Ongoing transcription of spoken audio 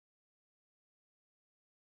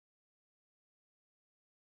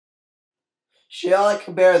Shall I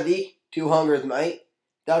compare thee to hunger's might?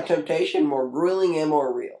 Thou temptation more grueling and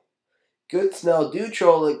more real. Good smell do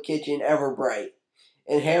troll the kitchen ever bright,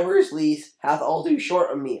 and hammer's least hath all too short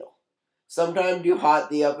a meal. Sometime do hot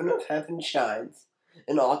the oven of heaven shines,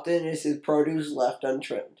 and often is his produce left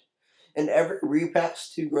untrimmed. And every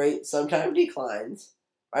repast too great sometime declines.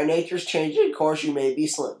 By nature's changing course you may be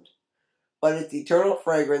slimmed, but its eternal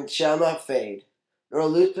fragrance shall not fade, nor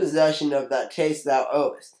lose possession of that taste thou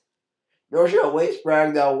owest, nor shall waste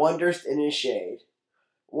brag thou wanderest in his shade.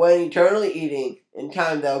 When eternally eating, in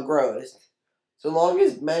time thou growest, so long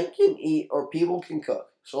as men can eat or people can cook,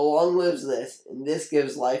 so long lives this, and this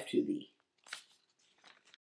gives life to thee.